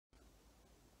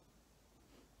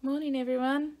Morning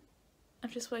everyone. I've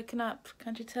just woken up,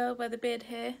 can't you tell by the bed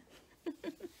hair?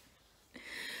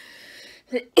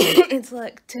 It's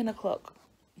like 10 o'clock.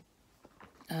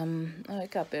 I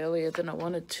woke up earlier than I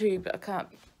wanted to, but I can't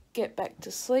get back to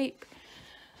sleep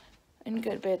and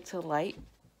go to bed till late.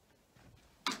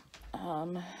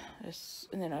 And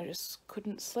then I just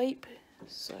couldn't sleep,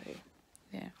 so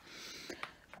yeah.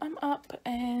 I'm up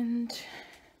and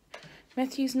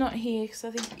Matthew's not here because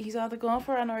I think he's either gone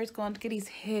for a run or he's gone to get his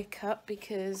hair cut,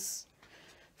 because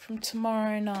from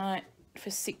tomorrow night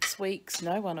for 6 weeks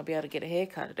no one will be able to get a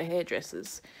haircut at a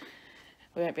hairdresser's.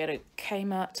 We won't be able to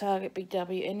Kmart, Target, Big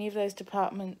W, any of those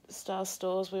department style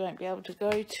stores. We won't be able to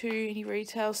go to any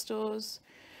retail stores.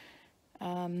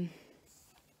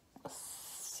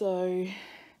 So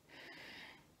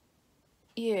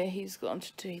yeah, he's gone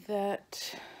to do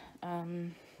that.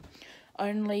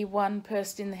 Only one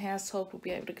person in the household will be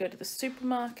able to go to the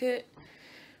supermarket,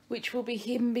 which will be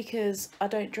him because I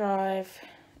don't drive.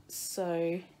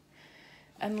 So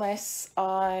unless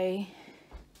I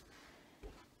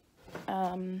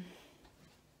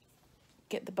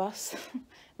get the bus,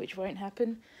 which won't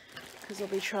happen because I'll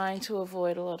be trying to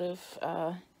avoid a lot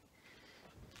of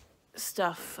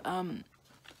stuff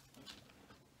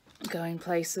going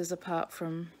places apart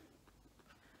from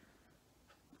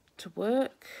to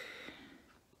work.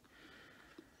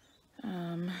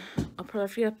 I'll probably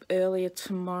have to get up earlier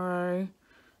tomorrow.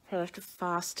 Probably have to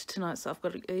fast tonight, so I've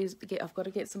got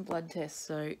to get some blood tests.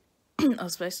 So I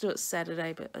was supposed to do it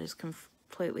Saturday, but I just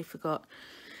completely forgot,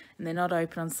 and they're not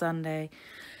open on Sunday.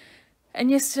 And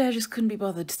yesterday I just couldn't be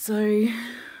bothered, so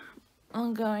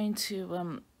I'm going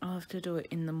to I'll have to do it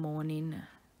in the morning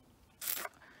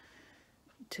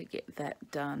to get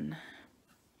that done.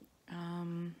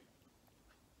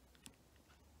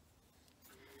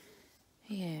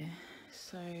 Yeah,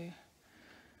 so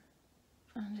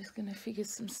I'm just gonna figure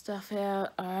some stuff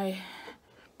out. I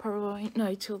probably won't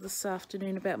know till this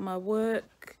afternoon about my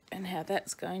work and how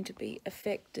that's going to be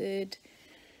affected.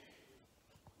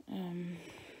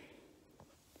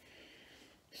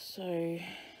 So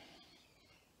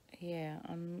yeah,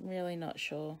 I'm really not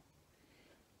sure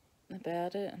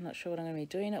about it. I'm not sure what I'm going to be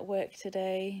doing at work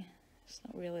today. There's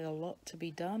not really a lot to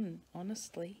be done,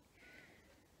 honestly.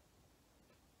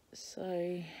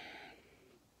 So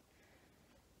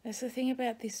that's the thing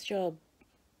about this job.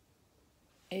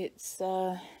 It's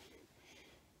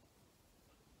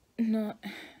not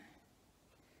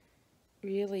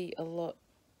really a lot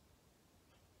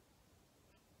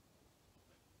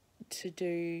to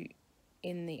do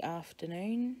in the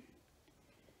afternoon.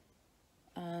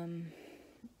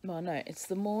 Well, no, it's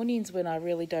the mornings when I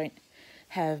really don't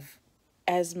have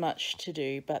as much to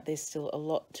do, but there's still a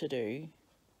lot to do.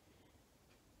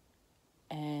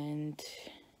 And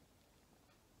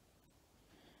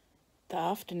the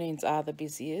afternoons are the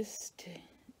busiest.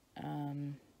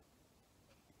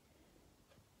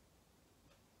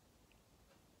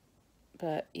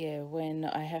 But yeah, when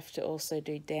I have to also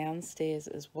do downstairs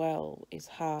as well is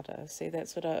harder. See,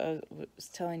 that's what I was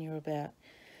telling you about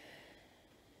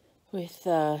with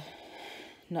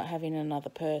not having another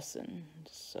person.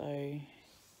 So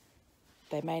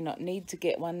they may not need to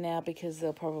get one now because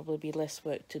there'll probably be less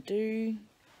work to do.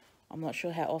 I'm not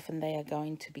sure how often they are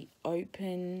going to be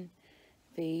open.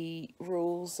 The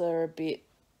rules are a bit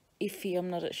iffy.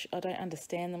 I don't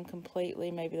understand them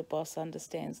completely. Maybe the boss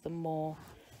understands them more.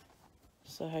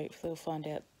 So hopefully we'll find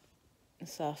out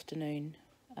this afternoon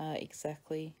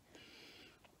exactly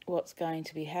what's going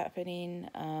to be happening.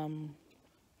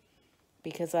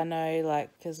 Because I know,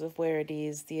 like, because of where it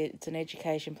is, it's an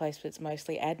education place, but it's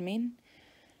mostly admin,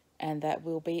 and that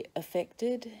will be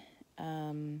affected.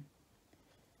 I'm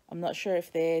not sure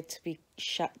if they're to be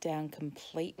shut down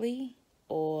completely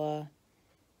or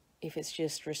if it's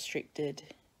just restricted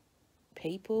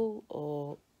people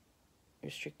or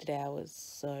restricted hours.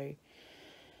 So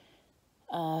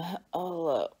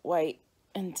I'll wait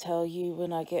and tell you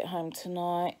when I get home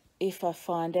tonight if I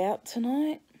find out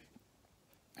tonight.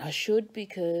 I should,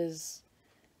 because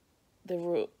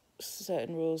the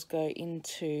certain rules go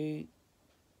into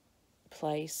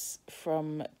place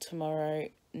from tomorrow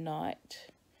night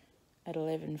at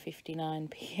 11:59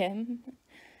 p.m.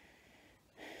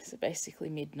 So basically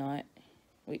midnight,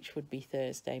 which would be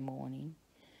Thursday morning.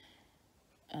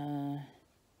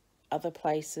 Other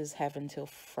places have until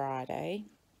Friday,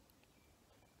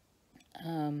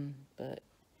 but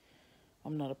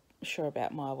I'm not sure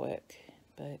about my work,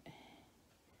 but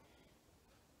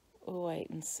we'll wait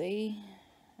and see.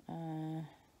 And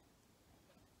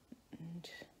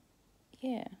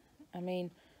yeah, I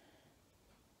mean,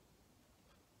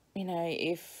 you know,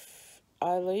 if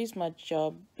I lose my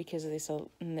job because of this, for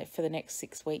the next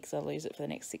 6 weeks, I lose it for the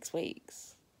next 6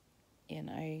 weeks, you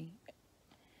know.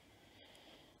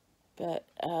 But,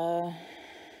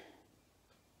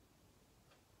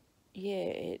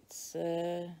 yeah, it's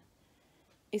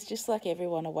just like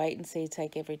everyone, a wait and see,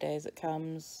 take every day as it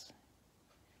comes.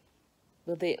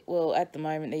 Well, at the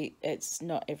moment, it's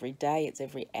not every day, it's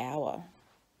every hour,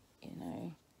 you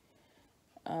know.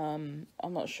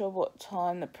 I'm not sure what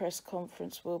time the press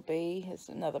conference will be. There's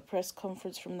another press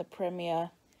conference from the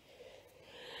Premier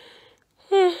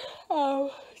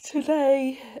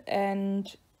today,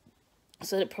 and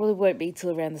so it probably won't be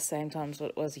till around the same time as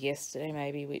what it was yesterday,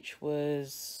 maybe, which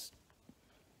was,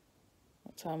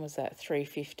 what time was that?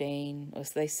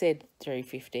 3:15. They said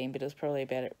 3:15, but it was probably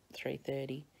about at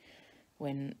 3:30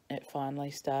 when it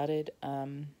finally started.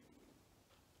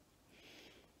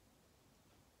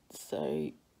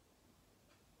 So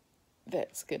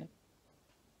that's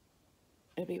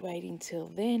I'll be waiting till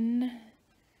then.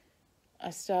 I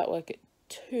start work at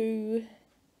 2.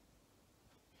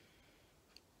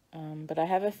 But I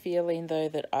have a feeling, though,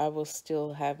 that I will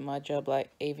still have my job, like,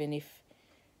 even if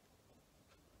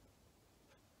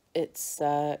it's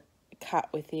cut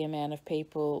with the amount of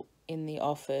people in the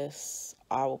office,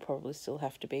 I will probably still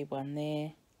have to be one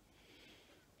there.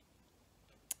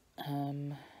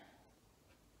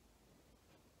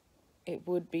 It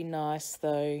would be nice,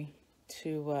 though,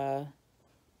 to,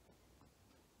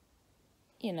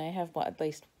 you know, have at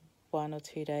least 1 or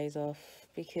 2 days off,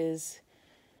 because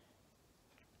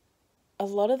a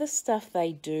lot of the stuff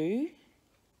they do,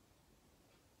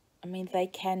 I mean, they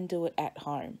can do it at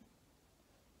home.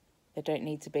 They don't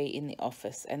need to be in the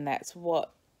office, and that's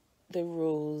what the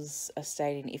rules are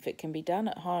stating. If it can be done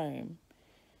at home,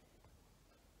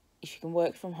 if you can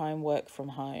work from home, work from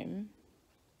home.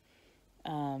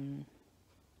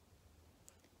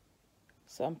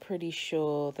 So I'm pretty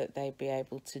sure that they'd be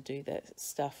able to do that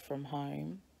stuff from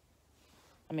home.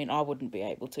 I mean, I wouldn't be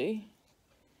able to.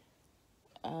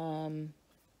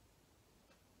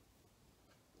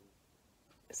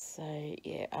 So,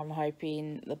 yeah, I'm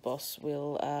hoping the boss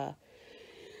will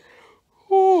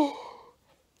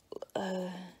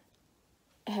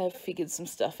have figured some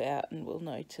stuff out, and we'll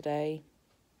know today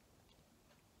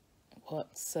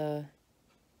what's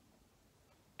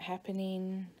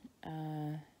happening.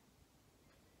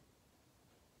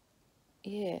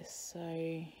 Yeah,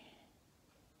 so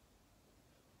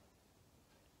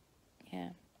yeah,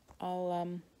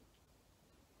 I'll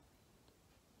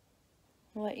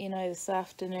let you know this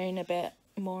afternoon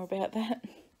more about that.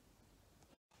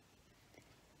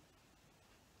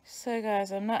 So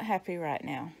guys, I'm not happy right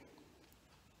now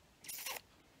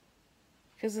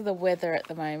because of the weather at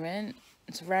the moment.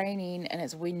 It's raining and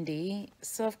it's windy,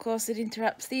 so of course it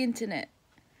interrupts the internet.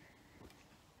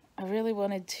 I really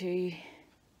wanted to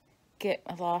get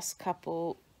my last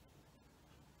couple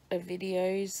of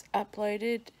videos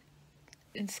uploaded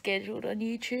and scheduled on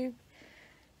YouTube,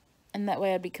 and that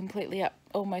way I'd be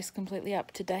almost completely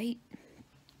up to date.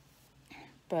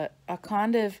 But I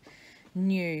kind of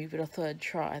knew, but I thought I'd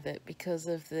try that because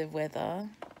of the weather,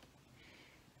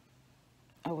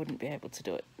 I wouldn't be able to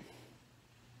do it.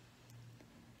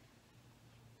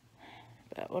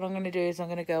 But what I'm going to do is I'm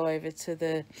going to go over to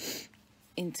the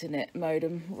internet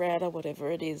modem router, whatever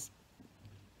it is,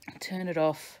 turn it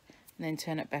off, and then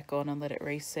turn it back on and let it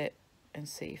reset and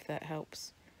see if that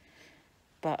helps.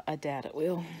 But I doubt it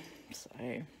will, so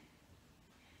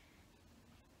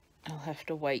I'll have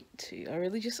to wait to. I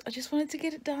just wanted to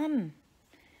get it done,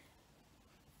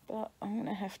 but I'm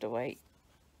gonna have to wait.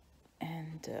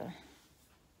 And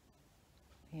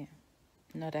yeah,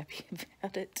 not happy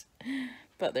about it,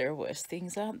 but there are worse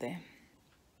things, aren't there?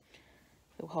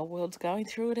 The whole world's going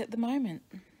through it at the moment.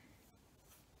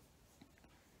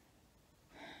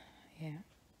 Yeah.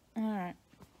 All right.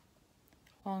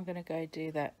 Well, I'm gonna go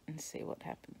do that and see what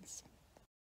happens.